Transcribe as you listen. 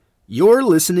You're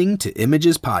listening to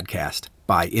Images Podcast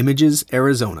by Images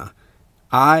Arizona.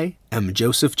 I am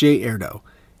Joseph J. Erdo,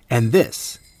 and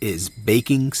this is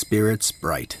Baking Spirits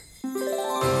Bright.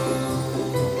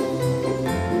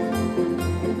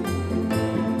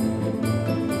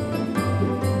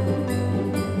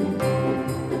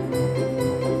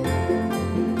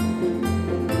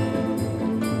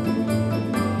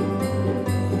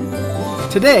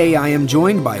 Today, I am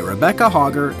joined by Rebecca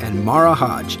Hauger and Mara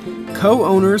Hodge,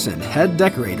 co-owners and head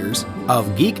decorators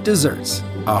of Geek Desserts,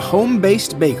 a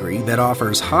home-based bakery that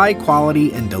offers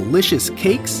high-quality and delicious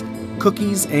cakes,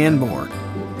 cookies, and more.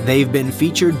 They've been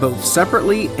featured both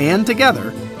separately and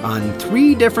together on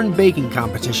 3 different baking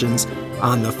competitions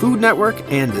on the Food Network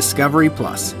and Discovery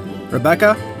Plus.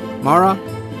 Rebecca, Mara,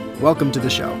 welcome to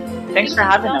the show. Thanks for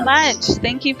having us. So much.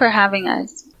 Thank you for having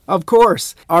us. Of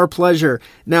course, our pleasure.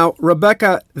 Now,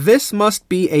 Rebecca, this must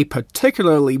be a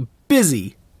particularly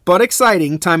busy but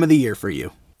exciting time of the year for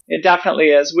you. It definitely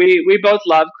is. We both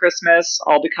love Christmas,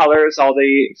 all the colors, all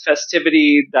the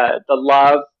festivity, the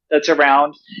love that's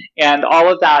around, and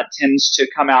all of that tends to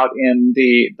come out in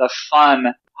the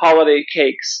fun holiday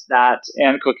cakes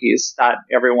and cookies that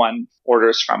everyone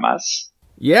orders from us.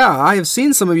 Yeah, I have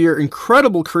seen some of your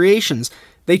incredible creations.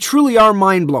 They truly are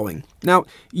mind-blowing. Now,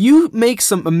 you make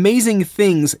some amazing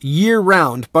things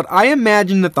year-round, but I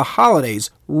imagine that the holidays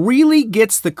really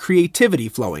gets the creativity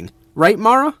flowing. Right,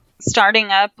 Mara? Starting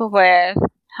up with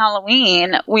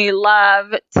Halloween, we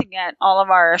love to get all of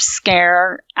our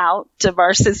scare out of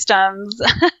our systems.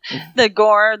 The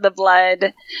gore, the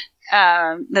blood,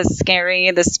 the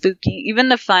scary, the spooky, even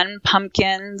the fun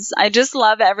pumpkins. I just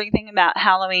love everything about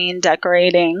Halloween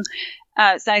decorating.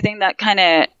 So I think that kind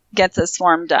of gets us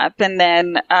warmed up. And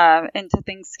then into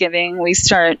Thanksgiving, we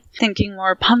start thinking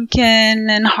more pumpkin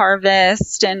and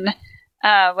harvest. And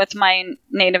with my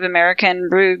Native American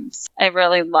roots, I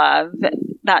really love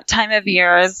that time of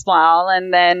year as well.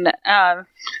 And then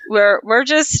we're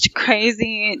just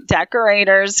crazy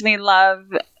decorators. We love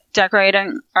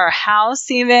decorating our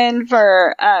house even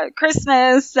for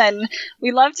Christmas, and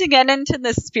we love to get into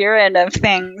the spirit of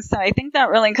things. So I think that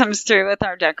really comes through with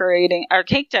our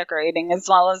cake decorating, as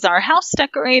well as our house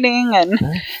decorating. And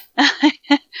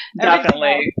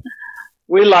definitely,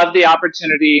 we love the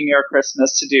opportunity near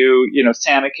Christmas to do,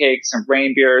 Santa cakes and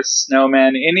reindeers,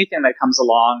 snowmen, anything that comes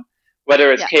along,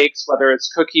 whether it's cakes, whether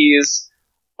it's cookies,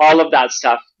 all of that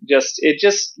stuff. It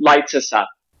just lights us up.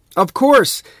 Of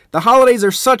course, the holidays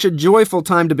are such a joyful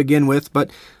time to begin with,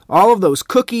 but all of those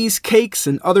cookies, cakes,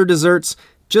 and other desserts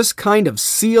just kind of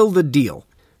seal the deal.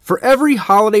 For every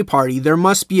holiday party, there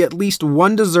must be at least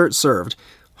one dessert served.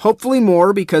 Hopefully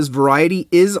more, because variety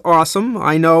is awesome.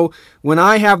 I know when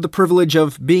I have the privilege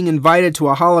of being invited to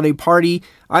a holiday party,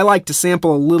 I like to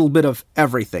sample a little bit of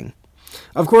everything.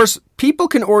 Of course, people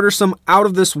can order some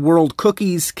out-of-this-world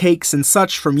cookies, cakes, and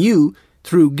such from you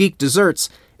through Geek Desserts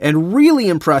and really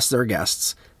impress their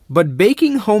guests. But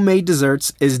baking homemade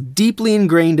desserts is deeply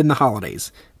ingrained in the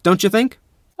holidays, don't you think?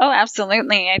 Oh,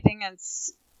 absolutely. I think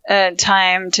it's a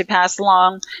time to pass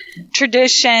along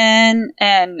tradition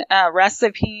and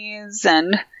recipes,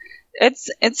 and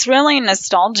it's really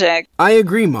nostalgic. I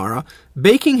agree, Mara.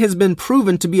 Baking has been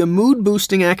proven to be a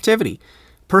mood-boosting activity.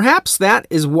 Perhaps that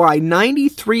is why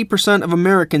 93% of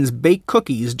Americans bake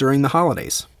cookies during the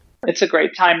holidays. It's a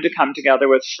great time to come together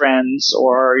with friends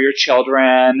or your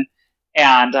children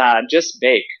and just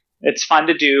bake. It's fun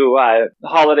to do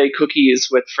holiday cookies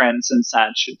with friends and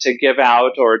such, to give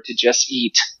out or to just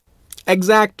eat.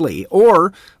 Exactly,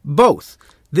 or both.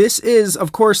 This is,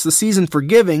 of course, the season for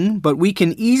giving, but we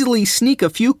can easily sneak a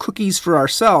few cookies for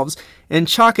ourselves and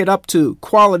chalk it up to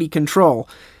quality control.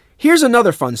 Here's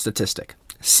another fun statistic.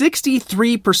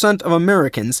 63% of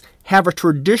Americans have a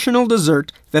traditional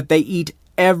dessert that they eat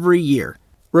every year.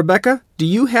 Rebecca, do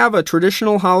you have a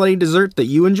traditional holiday dessert that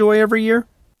you enjoy every year?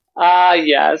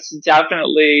 Yes,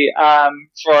 definitely.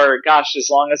 As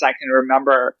long as I can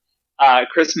remember,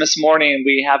 Christmas morning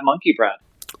we have monkey bread.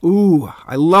 Ooh,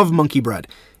 I love monkey bread.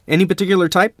 Any particular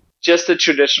type? Just the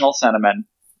traditional cinnamon.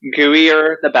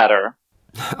 Gooier, the better.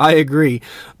 I agree.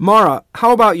 Mara,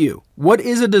 how about you? What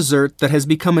is a dessert that has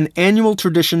become an annual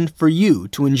tradition for you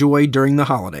to enjoy during the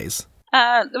holidays?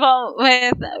 Well,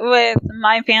 with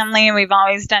my family, we've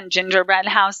always done gingerbread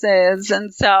houses.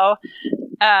 And so,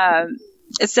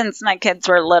 since my kids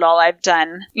were little, I've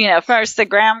done, first the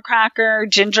graham cracker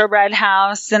gingerbread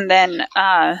house, and then,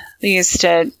 we used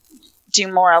to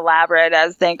do more elaborate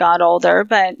as they got older,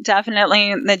 but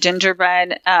definitely the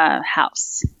gingerbread,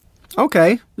 house.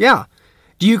 Okay. Yeah.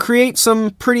 Do you create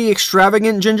some pretty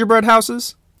extravagant gingerbread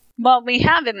houses? Well, we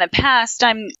have in the past.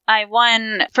 I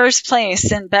won first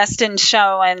place in Best in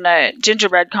Show in a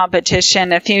gingerbread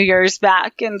competition a few years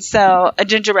back, and so a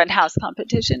gingerbread house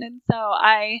competition. And so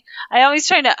I always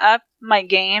try to up my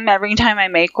game every time I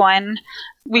make one.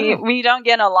 We don't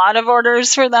get a lot of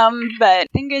orders for them, but I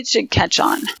think it should catch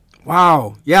on.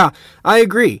 Wow, yeah, I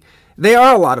agree. They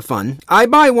are a lot of fun. I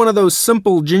buy one of those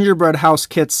simple gingerbread house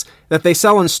kits that they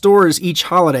sell in stores each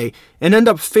holiday and end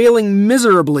up failing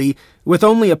miserably with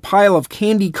only a pile of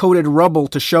candy-coated rubble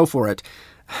to show for it.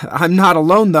 I'm not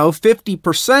alone, though.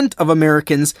 50% of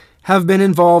Americans have been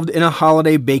involved in a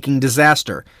holiday baking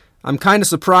disaster. I'm kind of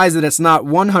surprised that it's not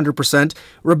 100%.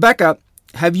 Rebecca,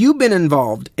 have you been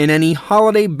involved in any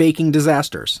holiday baking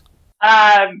disasters?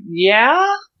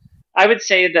 Yeah. I would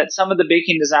say that some of the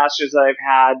baking disasters that I've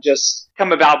had just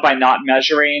come about by not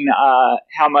measuring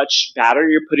how much batter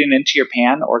you're putting into your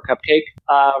pan or cupcake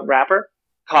wrapper,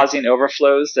 causing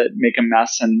overflows that make a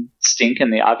mess and stink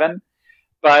in the oven.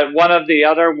 But one of the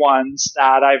other ones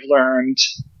that I've learned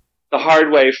the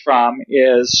hard way from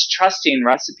is trusting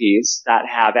recipes that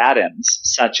have add-ins,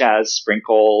 such as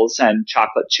sprinkles and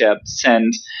chocolate chips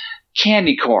and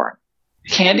candy corn.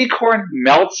 Candy corn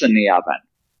melts in the oven.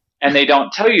 And they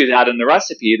don't tell you that in the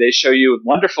recipe. They show you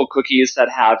wonderful cookies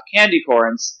that have candy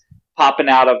corns popping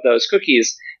out of those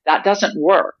cookies. That doesn't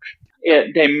work.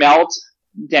 They melt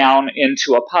down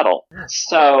into a puddle.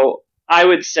 So I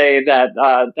would say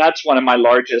that that's one of my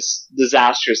largest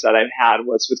disasters that I've had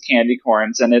was with candy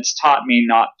corns. And it's taught me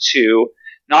not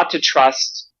to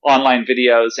trust online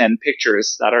videos and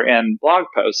pictures that are in blog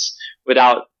posts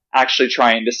without actually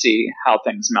trying to see how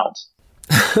things melt.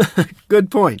 Good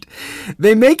point.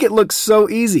 They make it look so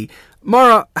easy.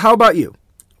 Mara, how about you?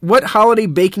 What holiday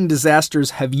baking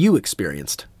disasters have you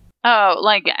experienced? Oh,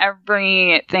 like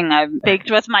everything I've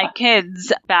baked with my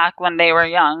kids back when they were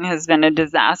young has been a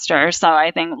disaster. So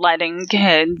I think letting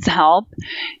kids help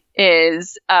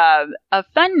is a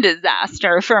fun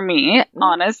disaster for me,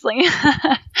 honestly.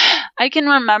 I can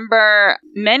remember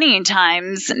many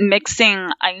times mixing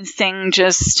icing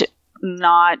just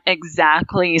not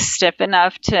exactly stiff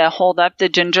enough to hold up the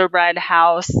gingerbread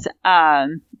house,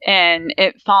 and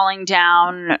it falling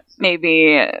down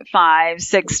maybe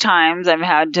 5-6 times. I've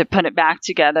had to put it back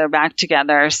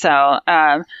together. So,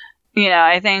 I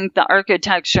think the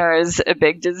architecture is a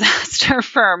big disaster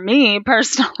for me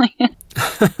personally.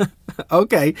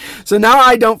 Okay, so now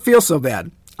I don't feel so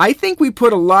bad. I think we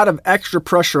put a lot of extra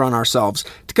pressure on ourselves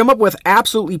to come up with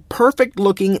absolutely perfect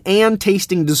looking and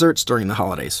tasting desserts during the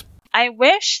holidays. I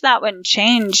wish that would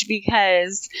change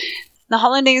because the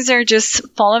holidays are just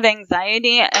full of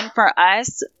anxiety. And for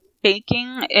us,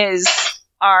 baking is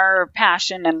our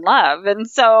passion and love. And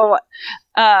so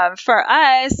for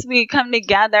us, we come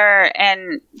together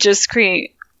and just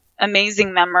create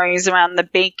amazing memories around the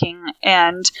baking.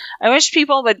 And I wish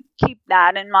people would keep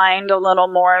that in mind a little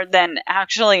more than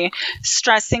actually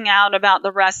stressing out about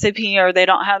the recipe or they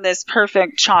don't have this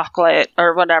perfect chocolate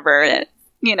or whatever.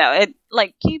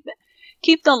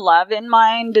 Keep the love in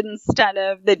mind instead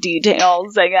of the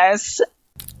details, I guess.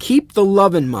 Keep the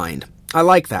love in mind. I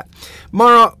like that.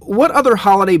 Mara, what other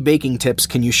holiday baking tips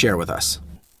can you share with us?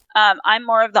 I'm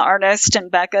more of the artist and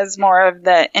Becca's more of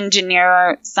the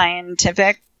engineer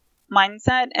scientific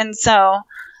mindset. And so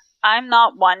I'm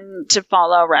not one to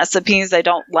follow recipes. I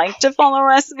don't like to follow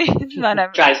recipes,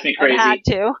 but drives me crazy. I've had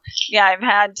to. Yeah, I've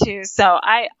had to. So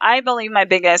I believe my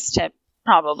biggest tip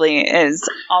probably is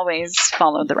always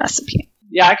follow the recipe.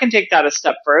 Yeah, I can take that a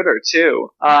step further too.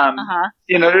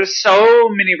 There's so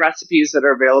many recipes that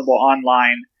are available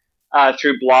online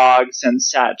through blogs and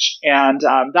such. And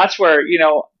that's where,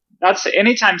 that's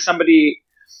anytime somebody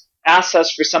asks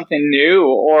us for something new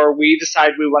or we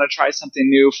decide we want to try something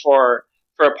new for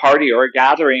a party or a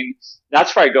gathering,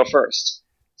 that's where I go first.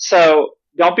 So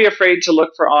don't be afraid to look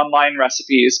for online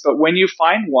recipes. But when you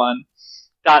find one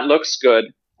that looks good,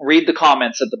 read the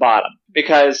comments at the bottom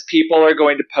because people are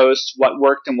going to post what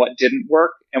worked and what didn't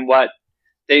work and what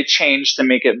they changed to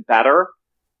make it better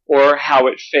or how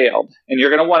it failed. And you're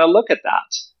going to want to look at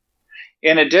that.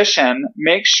 In addition,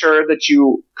 make sure that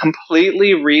you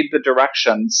completely read the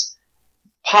directions,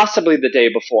 possibly the day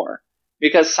before,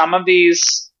 because some of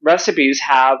these recipes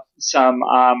have some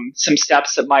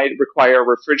steps that might require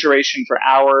refrigeration for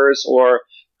hours or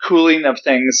cooling of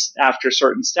things after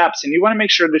certain steps. And you want to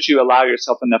make sure that you allow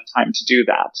yourself enough time to do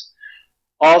that.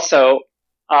 Also,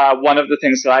 one of the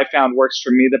things that I found works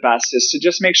for me the best is to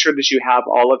just make sure that you have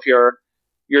all of your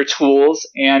tools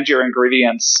and your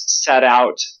ingredients set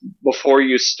out before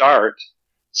you start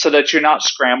so that you're not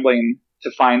scrambling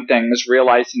to find things,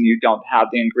 realizing you don't have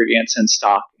the ingredients in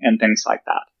stock and things like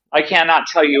that. I cannot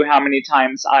tell you how many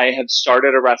times I have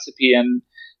started a recipe and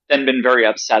then been very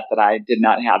upset that I did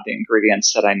not have the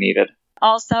ingredients that I needed.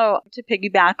 Also, to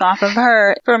piggyback off of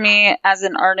her, for me as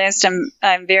an artist,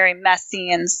 I'm very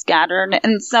messy and scattered,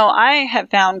 and so I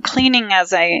have found cleaning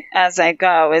as I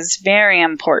go is very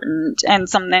important and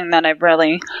something that I've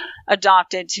really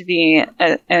adopted to be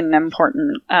an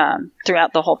important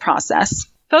throughout the whole process.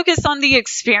 Focus on the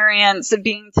experience of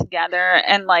being together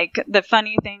and like the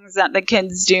funny things that the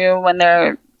kids do when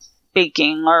they're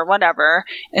baking or whatever,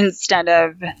 instead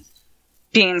of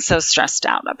being so stressed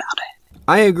out about it.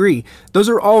 I agree. Those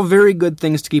are all very good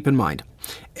things to keep in mind.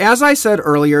 As I said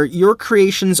earlier, your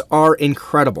creations are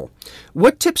incredible.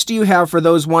 What tips do you have for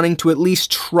those wanting to at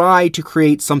least try to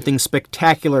create something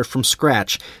spectacular from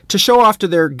scratch to show off to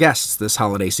their guests this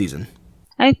holiday season?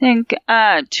 I think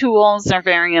tools are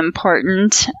very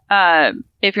important.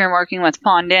 If you're working with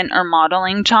fondant or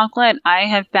modeling chocolate, I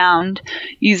have found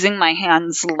using my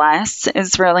hands less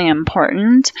is really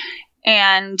important.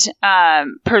 And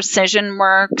precision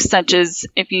work, such as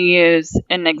if you use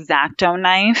an X-Acto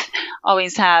knife,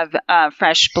 always have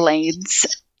fresh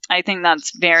blades. I think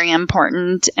that's very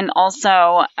important. And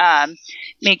also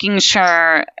making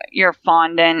sure your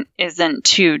fondant isn't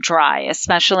too dry,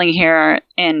 especially here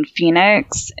in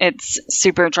Phoenix. It's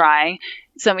super dry.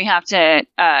 So we have to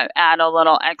add a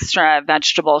little extra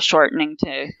vegetable shortening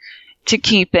to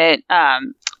keep it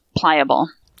pliable.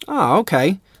 Oh,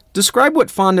 okay. Describe what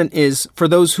fondant is for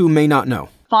those who may not know.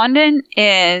 Fondant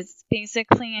is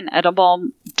basically an edible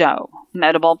dough, an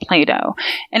edible Play-Doh.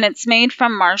 And it's made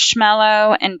from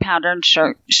marshmallow and powdered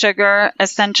sugar,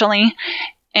 essentially.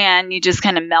 And you just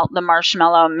kind of melt the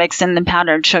marshmallow, mix in the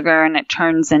powdered sugar, and it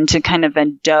turns into kind of a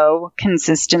dough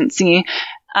consistency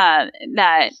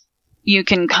that you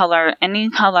can color any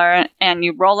color, and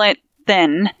you roll it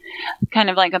thin, kind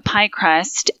of like a pie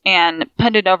crust, and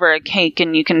put it over a cake,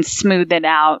 and you can smooth it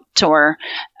out or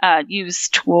use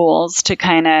tools to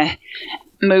kind of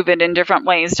move it in different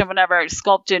ways to whatever,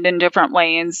 sculpt it in different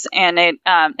ways, and it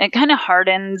kind of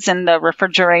hardens in the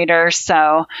refrigerator,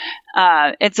 so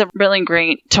it's a really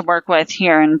great to work with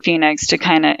here in Phoenix to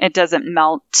kind of, it doesn't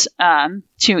melt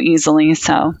too easily,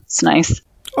 so it's nice.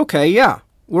 Okay, yeah.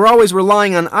 We're always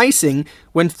relying on icing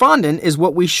when fondant is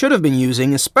what we should have been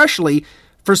using, especially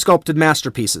for sculpted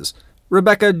masterpieces.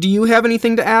 Rebecca, do you have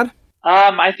anything to add?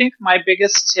 I think my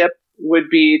biggest tip would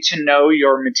be to know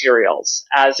your materials,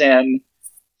 as in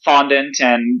fondant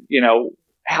and,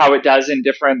 how it does in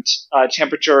different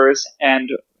temperatures and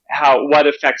what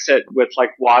affects it with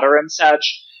like water and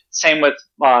such. Same with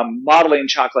modeling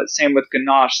chocolate, same with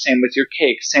ganache, same with your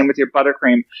cake, same with your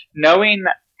buttercream. Knowing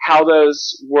how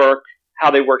those work, how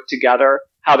they work together,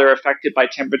 how they're affected by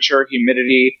temperature,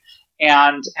 humidity,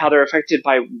 and how they're affected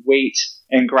by weight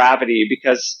and gravity.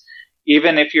 Because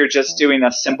even if you're just doing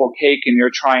a simple cake and you're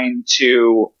trying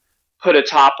to put a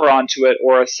topper onto it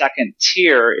or a second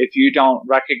tier, if you don't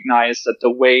recognize that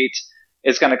the weight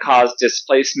is going to cause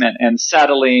displacement and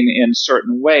settling in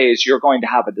certain ways, you're going to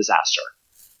have a disaster.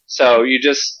 So you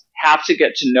just have to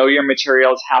get to know your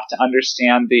materials, have to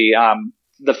understand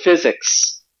the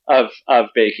physics of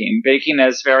baking. Baking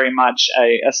is very much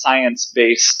a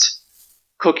science-based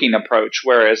cooking approach,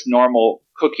 whereas normal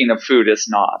cooking of food is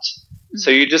not.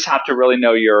 So you just have to really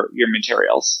know your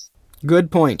materials.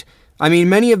 Good point. I mean,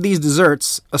 many of these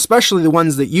desserts, especially the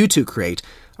ones that you two create,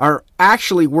 are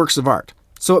actually works of art.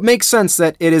 So it makes sense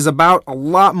that it is about a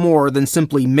lot more than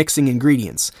simply mixing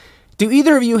ingredients. Do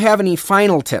either of you have any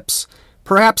final tips?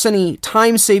 Perhaps any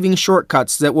time-saving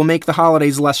shortcuts that will make the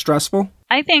holidays less stressful?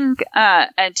 I think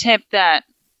a tip that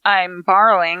I'm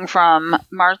borrowing from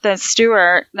Martha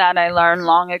Stewart that I learned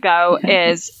long ago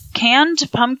is canned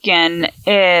pumpkin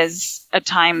is a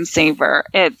time saver.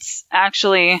 It's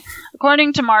actually,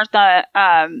 according to Martha,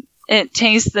 it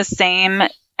tastes the same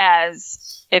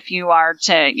as if you are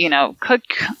to, cook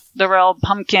the real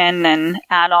pumpkin and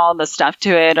add all the stuff to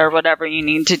it or whatever you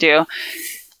need to do.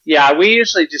 Yeah, we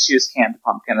usually just use canned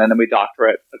pumpkin and then we doctor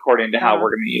it according to how we're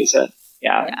going to use it.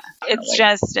 Yeah. It's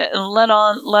just a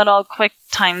little quick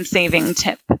time-saving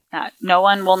tip that no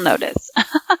one will notice.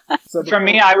 So for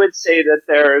me, I would say that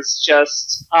there's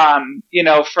just,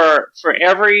 for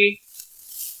every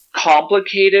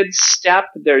complicated step,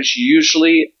 there's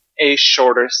usually a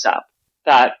shorter step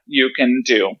that you can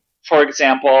do. For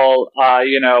example,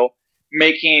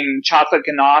 making chocolate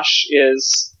ganache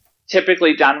is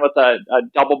typically done with a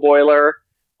double boiler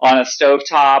on a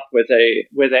stovetop with a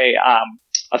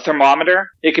thermometer.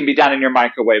 It can be done in your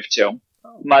microwave too.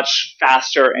 Much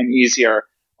faster and easier.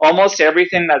 Almost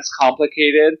everything that's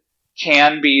complicated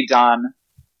can be done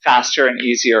faster and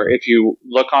easier if you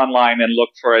look online and look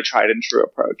for a tried and true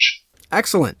approach.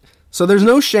 Excellent. So there's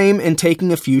no shame in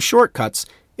taking a few shortcuts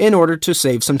in order to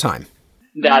save some time.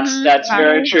 That's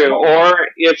very true. Or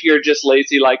if you're just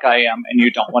lazy like I am and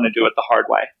you don't want to do it the hard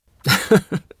way.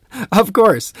 Of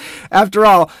course. After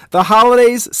all, the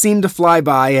holidays seem to fly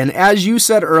by, and as you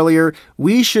said earlier,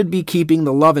 we should be keeping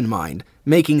the love in mind,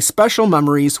 making special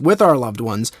memories with our loved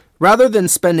ones, rather than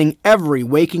spending every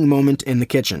waking moment in the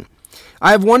kitchen.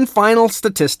 I have one final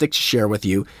statistic to share with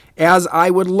you, as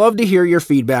I would love to hear your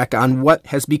feedback on what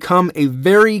has become a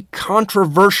very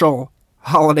controversial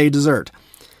holiday dessert.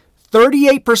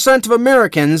 38% of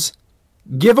Americans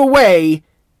give away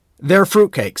their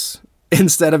fruitcakes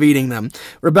instead of eating them.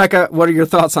 Rebecca, what are your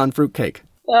thoughts on fruitcake?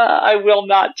 I will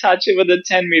not touch it with a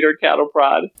 10-meter cattle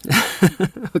prod.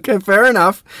 Okay, fair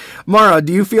enough. Mara,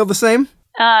 do you feel the same?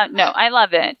 No, I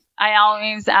love it. I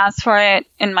always ask for it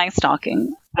in my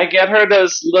stocking. I get her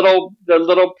the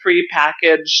little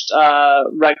pre-packaged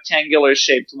rectangular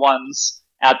shaped ones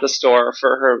at the store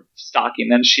for her stocking,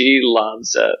 and she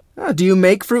loves it. Do you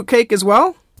make fruitcake as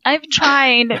well? I've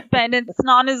tried, but it's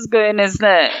not as good as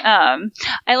I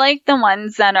like the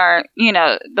ones that are,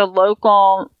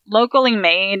 the locally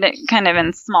made, kind of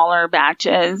in smaller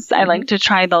batches. I like to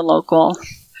try the local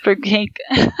fruitcake.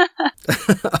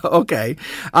 Okay.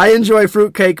 I enjoy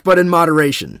fruitcake, but in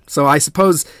moderation. So I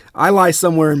suppose I lie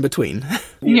somewhere in between.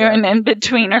 You're an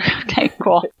in-betweener. Okay,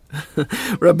 cool.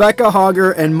 Rebecca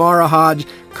Hauger and Mara Hodge,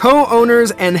 co-owners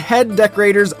and head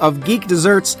decorators of Geek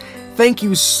Desserts, thank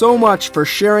you so much for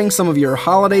sharing some of your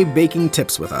holiday baking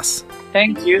tips with us.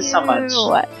 Thank you so much.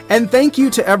 And thank you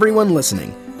to everyone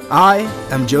listening. I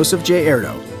am Joseph J.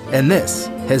 Erdo, and this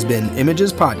has been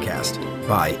Images Podcast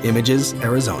by Images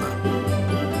Arizona.